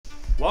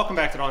Welcome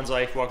back to Don's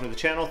Life. Welcome to the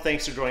channel.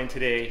 Thanks for joining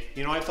today.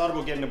 You know, I've thought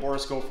about getting a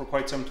Borescope for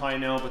quite some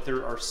time now, but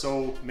there are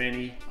so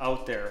many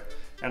out there.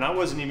 And I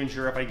wasn't even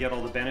sure if I get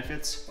all the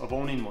benefits of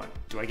owning one.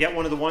 Do I get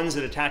one of the ones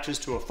that attaches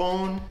to a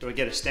phone? Do I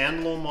get a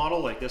standalone model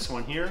like this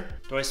one here?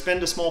 Do I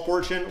spend a small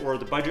fortune, or are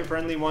the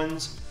budget-friendly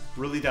ones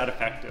really that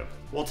effective?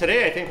 Well,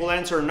 today I think we'll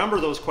answer a number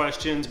of those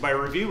questions by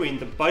reviewing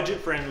the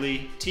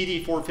budget-friendly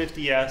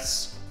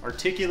TD450S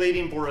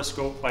articulating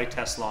Borescope by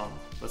Teslong.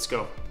 Let's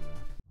go.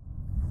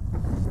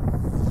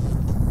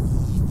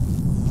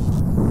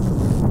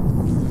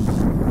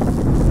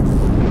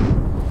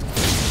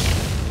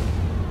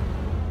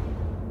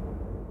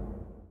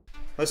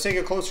 Let's take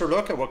a closer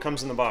look at what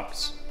comes in the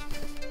box.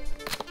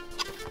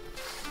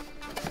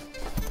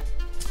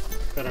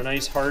 Got a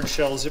nice hard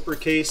shell zipper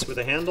case with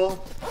a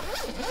handle.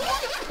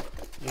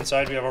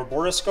 Inside we have our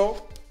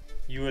Borescope,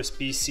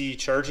 USB-C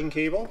charging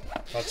cable.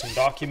 Got some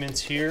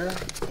documents here.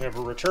 We have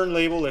a return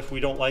label if we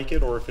don't like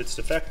it or if it's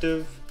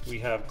defective. We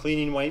have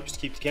cleaning wipes to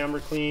keep the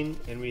camera clean,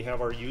 and we have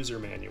our user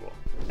manual.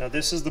 Now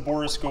this is the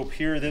Borescope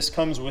here. This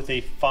comes with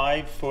a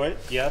 5-foot,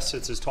 yes,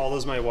 it's as tall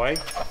as my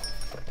wife,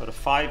 but a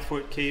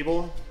 5-foot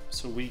cable,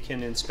 so we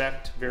can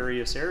inspect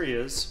various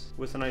areas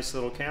with a nice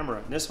little camera.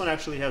 And this one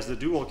actually has the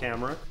dual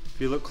camera.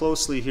 If you look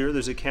closely here,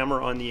 there's a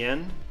camera on the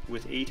end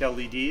with 8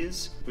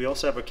 LEDs. We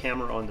also have a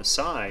camera on the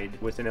side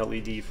with an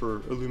LED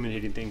for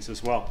illuminating things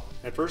as well.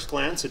 At first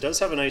glance, it does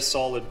have a nice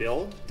solid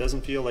build. It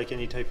doesn't feel like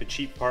any type of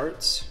cheap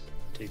parts.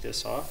 Take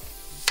this off.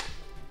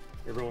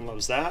 Everyone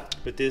loves that.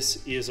 But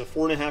this is a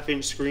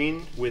 4.5-inch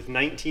screen with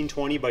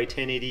 1920 by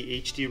 1080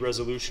 HD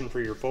resolution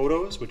for your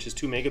photos, which is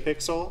 2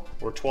 megapixel,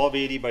 or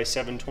 1280 by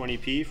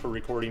 720p for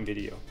recording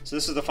video. So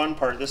this is the fun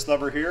part. This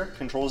lever here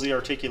controls the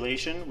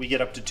articulation. We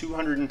get up to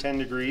 210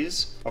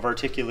 degrees of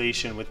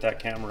articulation with that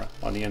camera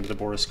on the end of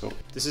the Borescope.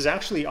 This is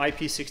actually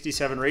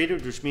IP67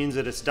 rated, which means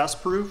that it's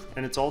dust proof,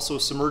 and it's also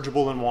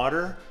submergible in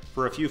water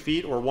for a few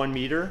feet or 1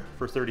 meter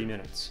for 30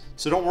 minutes.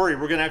 So don't worry,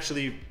 we're gonna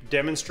actually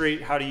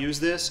demonstrate how to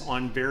use this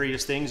on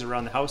various things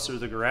around the house or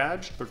the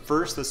garage. But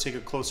first, let's take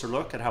a closer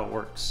look at how it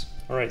works.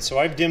 All right, so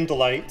I've dimmed the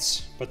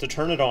lights, but to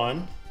turn it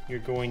on, you're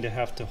going to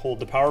have to hold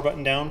the power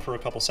button down for a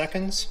couple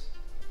seconds,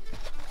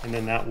 and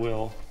then that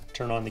will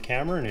turn on the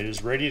camera and it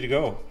is ready to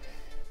go.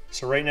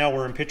 So right now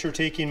we're in picture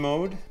taking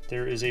mode.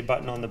 There is a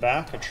button on the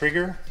back, a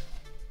trigger.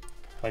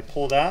 If I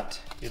pull that,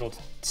 it'll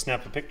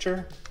snap a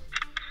picture.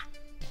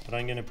 But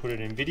I'm gonna put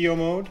it in video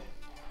mode.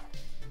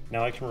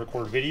 Now I can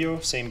record video,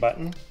 same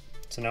button.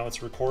 So now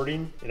it's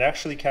recording. It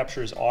actually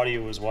captures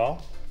audio as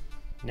well.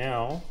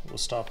 Now we'll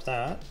stop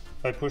that.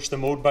 If I push the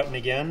mode button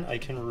again, I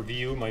can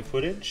review my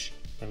footage.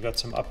 I've got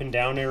some up and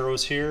down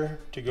arrows here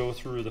to go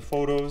through the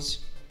photos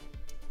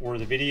or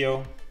the video.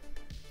 And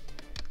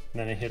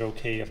then I hit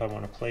OK if I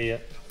want to play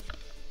it.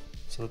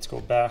 So let's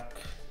go back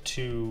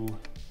to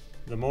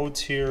the modes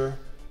here.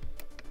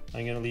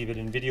 I'm gonna leave it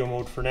in video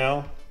mode for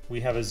now.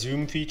 We have a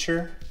zoom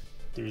feature.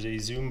 There's a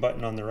zoom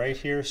button on the right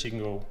here, so you can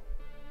go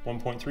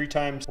 1.3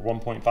 times or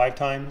 1.5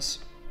 times,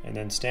 and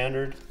then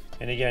standard.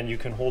 And again, you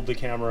can hold the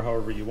camera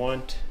however you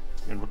want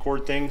and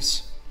record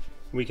things.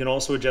 We can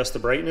also adjust the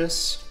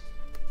brightness.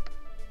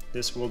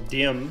 This will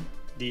dim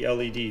the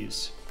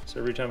LEDs.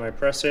 So every time I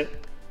press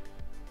it,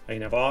 I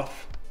can have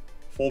off,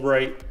 full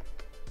bright,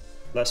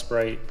 less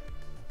bright,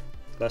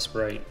 less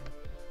bright,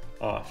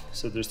 off.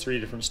 So there's 3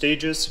 different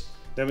stages.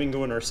 Then we can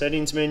go in our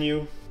settings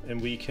menu and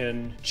we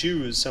can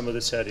choose some of the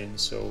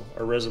settings. So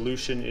our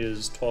resolution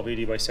is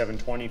 1280 by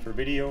 720 for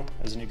video,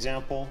 as an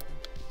example.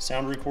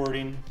 Sound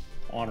recording,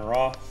 on or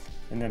off,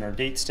 and then our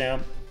date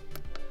stamp.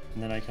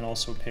 And then I can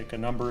also pick a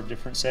number of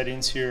different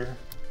settings here.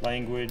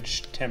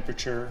 Language,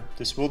 temperature.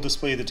 This will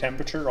display the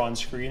temperature on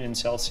screen in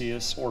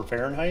Celsius or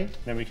Fahrenheit.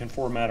 Then we can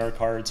format our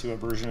card to what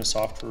version of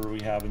software we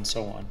have and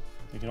so on.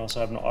 You can also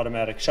have an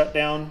automatic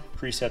shutdown,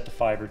 preset to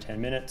 5 or 10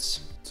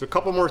 minutes. So a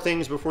couple more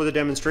things before the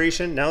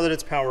demonstration. Now that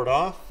it's powered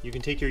off, you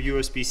can take your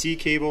USB-C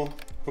cable,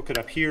 hook it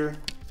up here,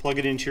 plug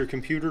it into your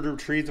computer to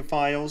retrieve the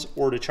files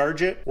or to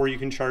charge it, or you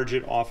can charge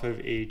it off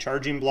of a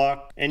charging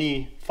block.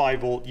 Any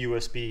 5-volt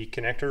USB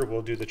connector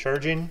will do the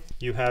charging.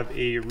 You have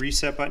a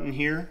reset button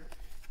here,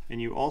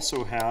 and you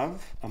also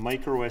have a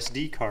micro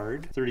SD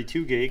card,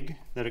 32 gig,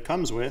 that it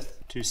comes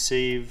with to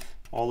save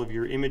all of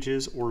your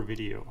images or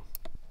video.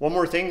 One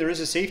more thing, there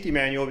is a safety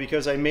manual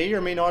because I may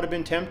or may not have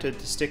been tempted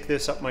to stick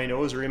this up my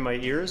nose or in my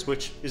ears,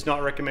 which is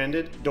not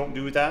recommended. Don't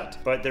do that.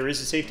 But there is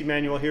a safety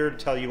manual here to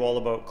tell you all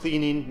about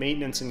cleaning,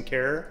 maintenance, and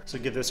care. So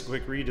give this a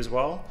quick read as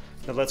well.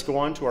 Now let's go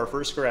on to our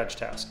first garage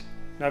task.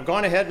 Now I've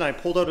gone ahead and I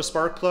pulled out a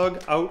spark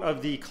plug out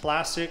of the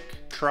classic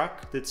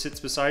truck that sits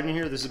beside me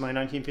here. This is my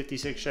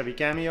 1956 Chevy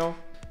Cameo.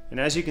 And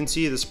as you can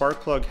see, the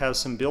spark plug has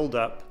some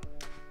buildup.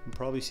 You can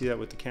probably see that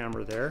with the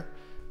camera there.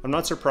 I'm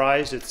not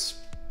surprised. It's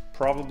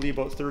probably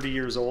about 30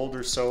 years old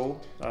or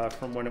so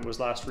from when it was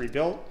last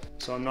rebuilt.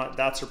 So I'm not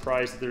that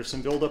surprised that there's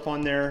some buildup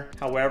on there.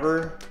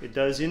 However, it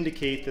does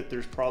indicate that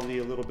there's probably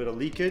a little bit of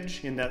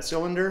leakage in that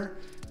cylinder.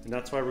 And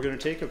that's why we're going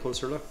to take a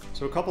closer look.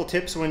 So a couple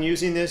tips when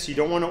using this: you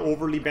don't want to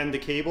overly bend the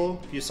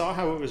cable. You saw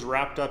how it was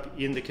wrapped up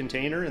in the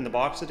container, in the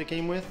box that it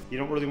came with. You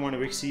don't really want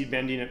to exceed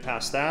bending it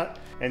past that.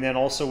 And then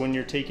also when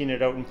you're taking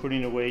it out and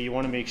putting it away, you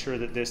want to make sure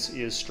that this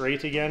is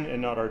straight again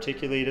and not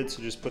articulated.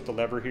 So just put the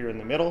lever here in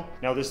the middle.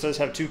 Now this does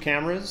have 2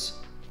 cameras.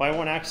 If I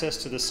want access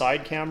to the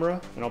side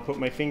camera, and I'll put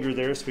my finger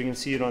there so we can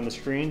see it on the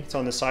screen. It's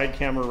on the side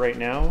camera right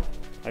now.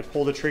 I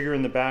pull the trigger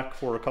in the back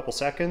for a couple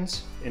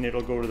seconds and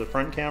it'll go to the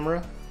front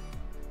camera.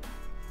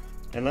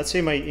 And let's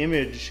say my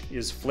image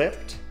is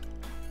flipped.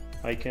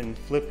 I can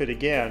flip it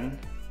again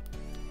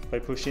by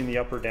pushing the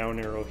up or down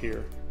arrow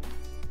here.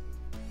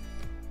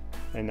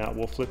 And that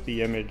will flip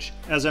the image.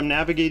 As I'm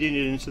navigating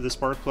it into the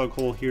spark plug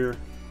hole here,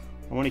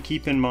 I want to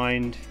keep in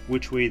mind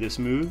which way this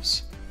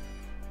moves,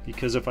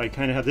 because if I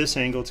kind of have this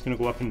angle, it's going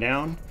to go up and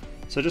down.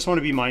 So I just want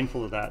to be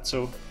mindful of that.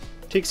 So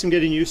take some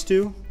getting used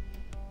to,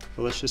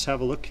 but let's just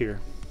have a look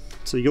here.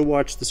 So you'll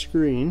watch the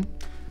screen.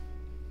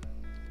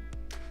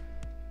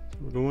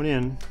 We're going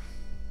in.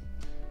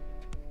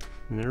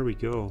 And there we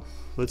go.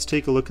 Let's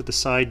take a look at the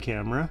side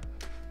camera.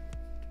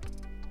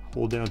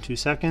 Hold down 2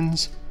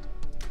 seconds.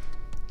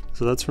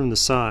 So that's from the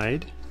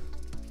side.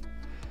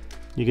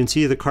 You can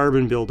see the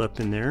carbon buildup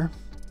in there.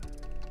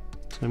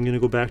 So I'm going to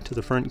go back to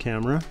the front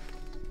camera.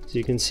 So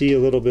you can see a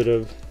little bit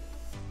of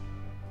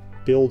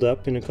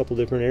buildup in a couple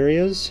different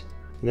areas.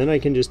 And then I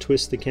can just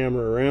twist the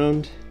camera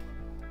around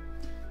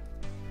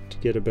to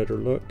get a better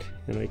look,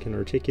 and I can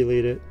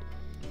articulate it.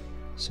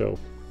 So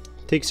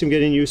take some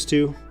getting used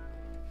to.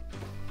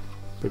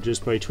 But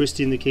just by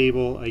twisting the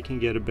cable, I can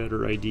get a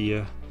better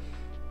idea,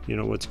 you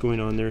know, what's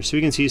going on there. So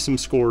we can see some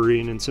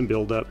scoring and some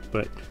buildup,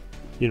 but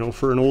you know,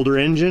 for an older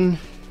engine,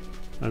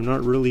 I'm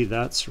not really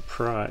that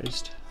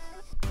surprised.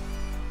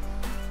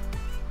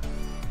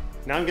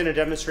 Now I'm going to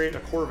demonstrate a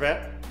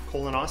Corvette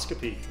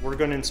colonoscopy. We're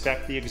going to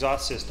inspect the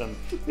exhaust system.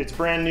 It's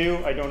brand new.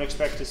 I don't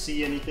expect to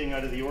see anything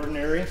out of the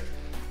ordinary,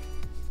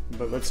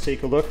 but let's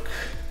take a look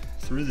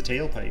through the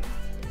tailpipe.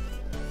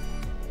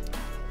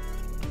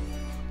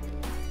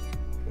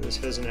 This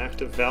has an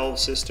active valve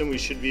system. We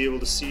should be able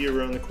to see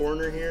around the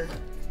corner here.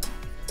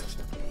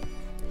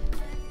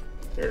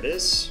 There it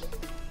is.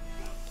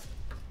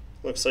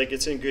 Looks like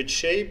it's in good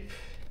shape,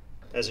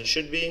 as it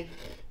should be.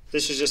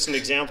 This is just an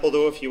example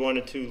though, if you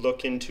wanted to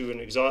look into an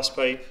exhaust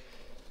pipe,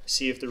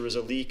 see if there was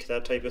a leak,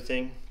 that type of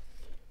thing.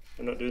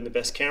 I'm not doing the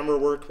best camera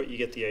work, but you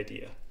get the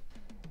idea.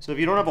 So if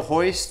you don't have a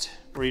hoist,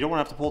 or you don't want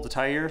to have to pull the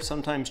tire,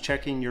 sometimes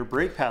checking your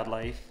brake pad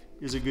life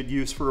is a good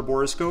use for a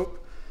borescope.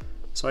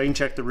 So I can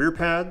check the rear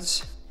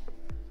pads.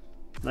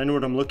 I know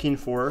what I'm looking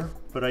for,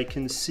 but I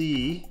can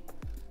see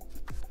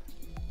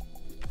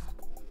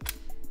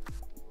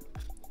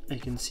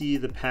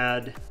the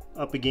pad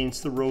up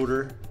against the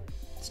rotor.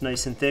 It's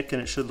nice and thick,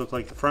 and it should look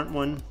like the front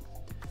one,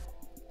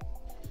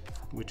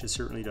 which it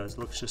certainly does. It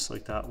looks just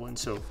like that one.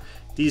 So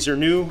these are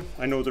new.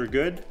 I know they're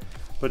good,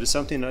 but it's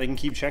something that I can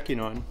keep checking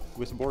on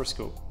with a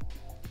borescope.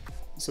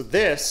 So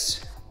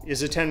this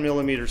is a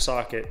 10mm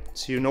socket,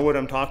 so you know what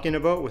I'm talking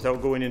about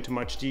without going into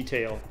much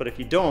detail. But if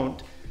you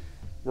don't,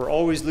 we're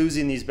always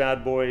losing these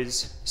bad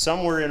boys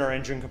somewhere in our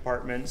engine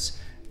compartments.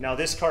 Now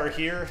this car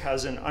here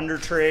has an under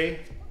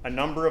tray, a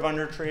number of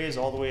under trays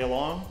all the way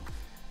along.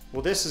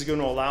 Well, this is going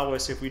to allow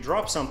us, if we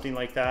drop something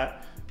like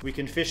that, we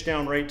can fish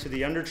down right to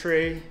the under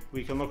tray.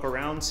 We can look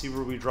around, see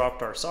where we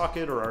dropped our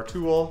socket or our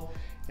tool,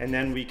 and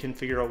then we can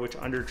figure out which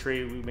under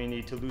tray we may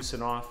need to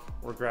loosen off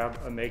or grab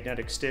a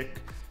magnetic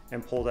stick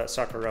and pull that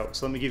sucker out.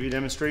 So let me give you a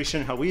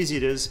demonstration how easy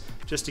it is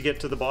just to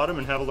get to the bottom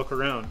and have a look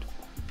around.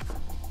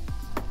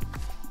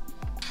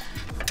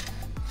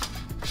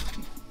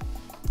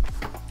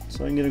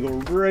 So I'm going to go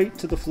right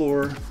to the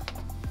floor.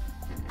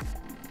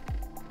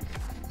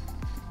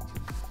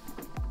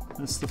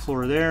 That's the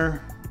floor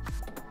there.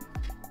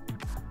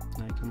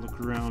 And I can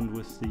look around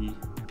with the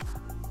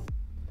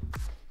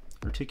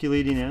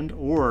articulating end,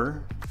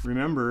 or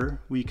remember,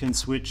 we can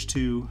switch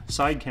to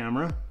side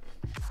camera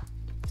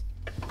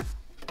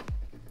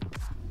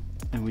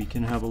and we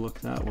can have a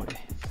look that way.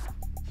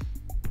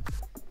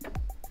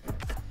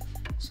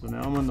 So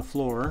now I'm on the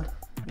floor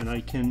and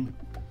I can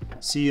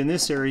see in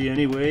this area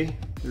anyway,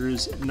 there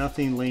is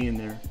nothing laying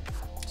there.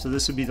 So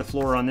this would be the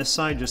floor on this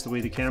side, just the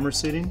way the camera's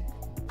sitting,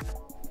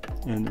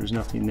 and there's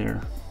nothing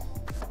there.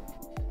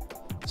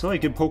 So I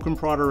could poke and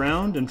prod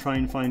around and try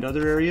and find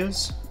other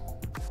areas.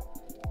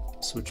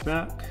 Switch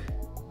back.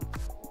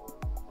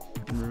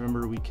 And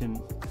remember, we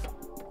can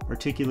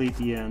articulate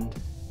the end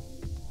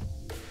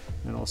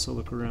and also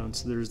look around.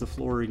 So there's the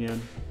floor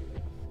again,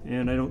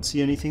 and I don't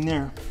see anything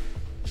there.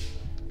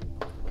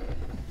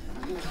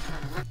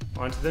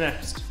 On to the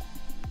next.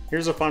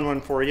 Here's a fun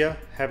one for you.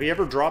 Have you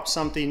ever dropped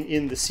something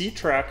in the seat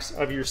tracks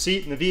of your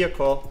seat in the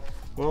vehicle?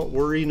 Well,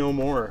 worry no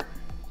more.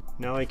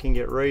 Now I can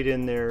get right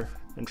in there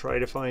and try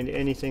to find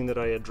anything that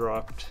I had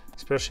dropped,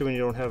 especially when you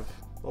don't have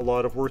a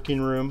lot of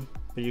working room.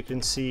 But you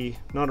can see,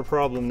 not a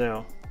problem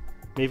now.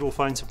 Maybe we'll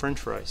find some French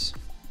fries.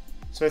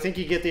 So I think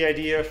you get the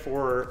idea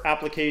for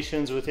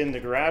applications within the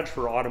garage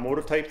for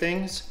automotive type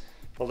things.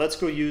 But let's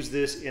go use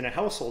this in a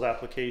household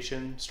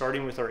application,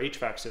 starting with our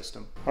HVAC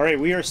system. All right,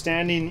 we are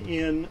standing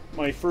in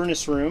my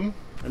furnace room.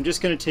 I'm just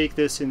going to take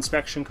this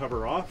inspection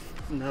cover off,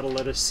 and that'll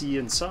let us see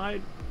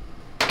inside.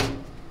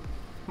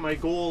 My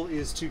goal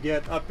is to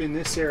get up in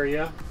this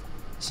area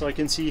so I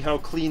can see how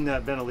clean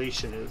that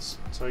ventilation is.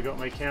 So I got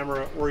my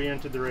camera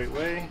oriented the right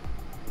way.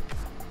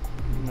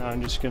 Now I'm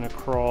just going to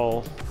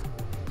crawl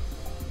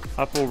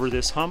up over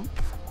this hump.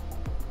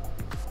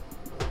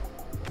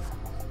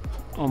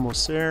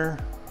 Almost there.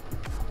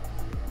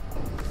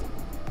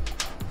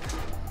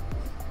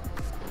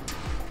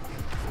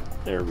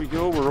 There we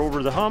go, we're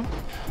over the hump.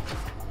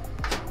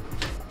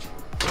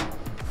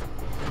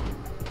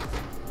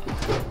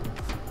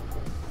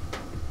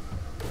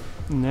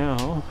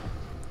 Now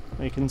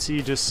I can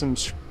see just some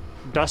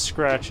dust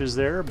scratches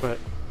there, but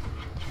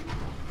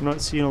I'm not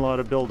seeing a lot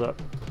of buildup.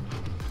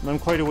 I'm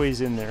quite a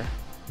ways in there.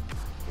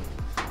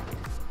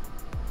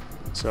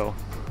 So,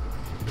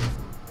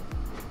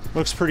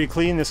 looks pretty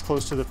clean this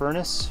close to the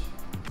furnace.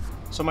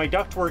 So my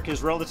ductwork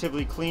is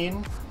relatively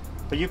clean,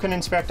 but you can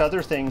inspect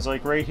other things.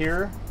 Like right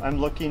here, I'm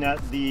looking at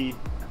the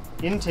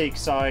intake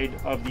side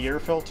of the air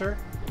filter,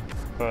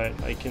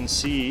 but I can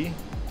see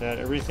that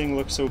everything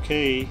looks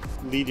okay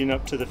leading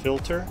up to the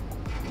filter.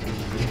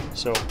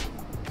 So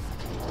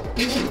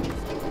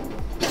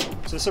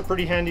this is a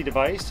pretty handy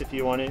device if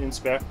you want to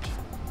inspect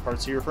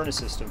parts of your furnace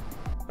system.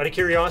 Out of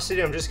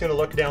curiosity, I'm just going to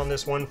look down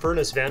this one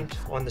furnace vent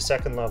on the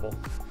second level.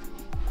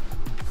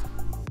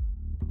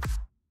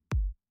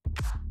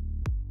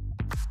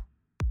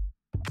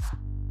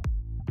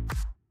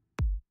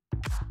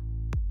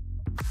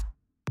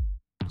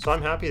 So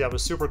I'm happy, that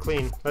was super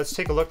clean. Let's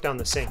take a look down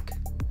the sink.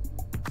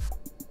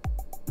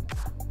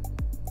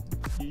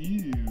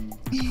 Ew.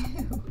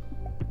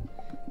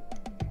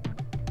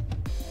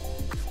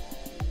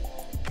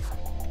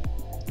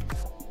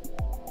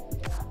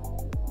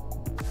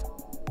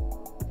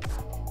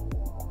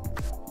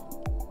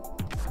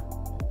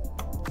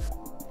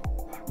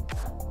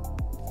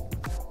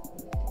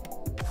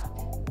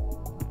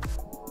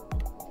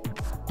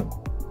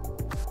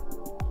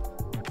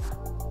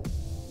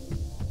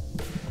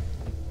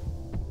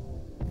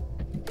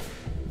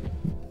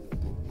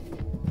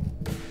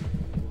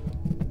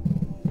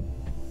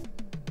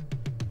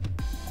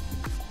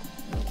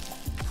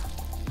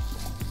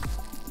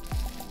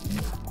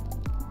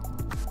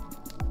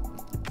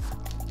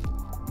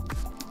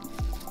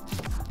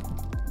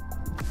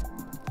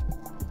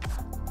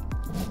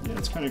 Yeah,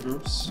 it's kind of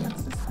gross.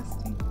 That's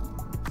disgusting.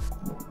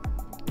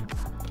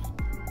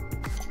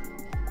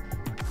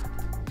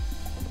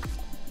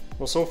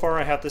 Well, so far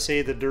I have to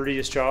say the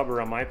dirtiest job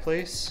around my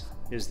place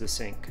is the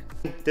sink.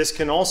 This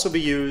can also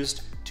be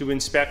used to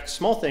inspect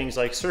small things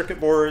like circuit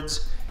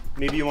boards.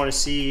 Maybe you want to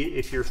see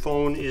if your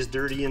phone is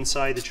dirty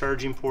inside the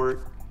charging port.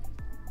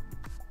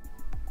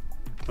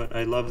 But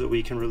I love that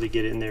we can really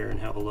get in there and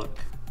have a look.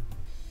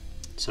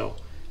 So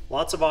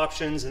lots of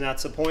options, and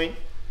that's the point.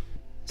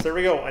 So there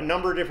we go, a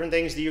number of different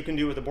things that you can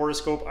do with the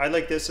Borescope. I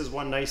like this as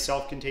one nice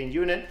self-contained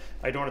unit.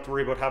 I don't have to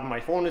worry about having my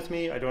phone with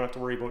me. I don't have to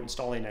worry about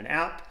installing an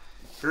app.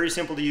 Very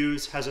simple to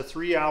use, has a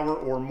 3-hour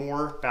or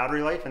more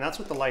battery life, and that's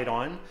with the light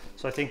on.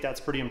 So I think that's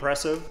pretty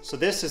impressive. So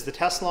this is the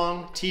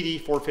Teslong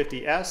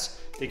TD450S.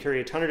 They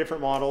carry a ton of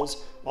different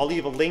models. I'll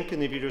leave a link in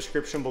the video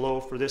description below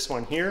for this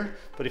one here.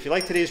 But if you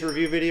like today's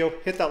review video,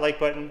 hit that like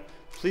button.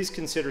 Please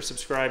consider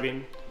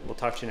subscribing. We'll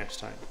talk to you next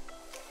time.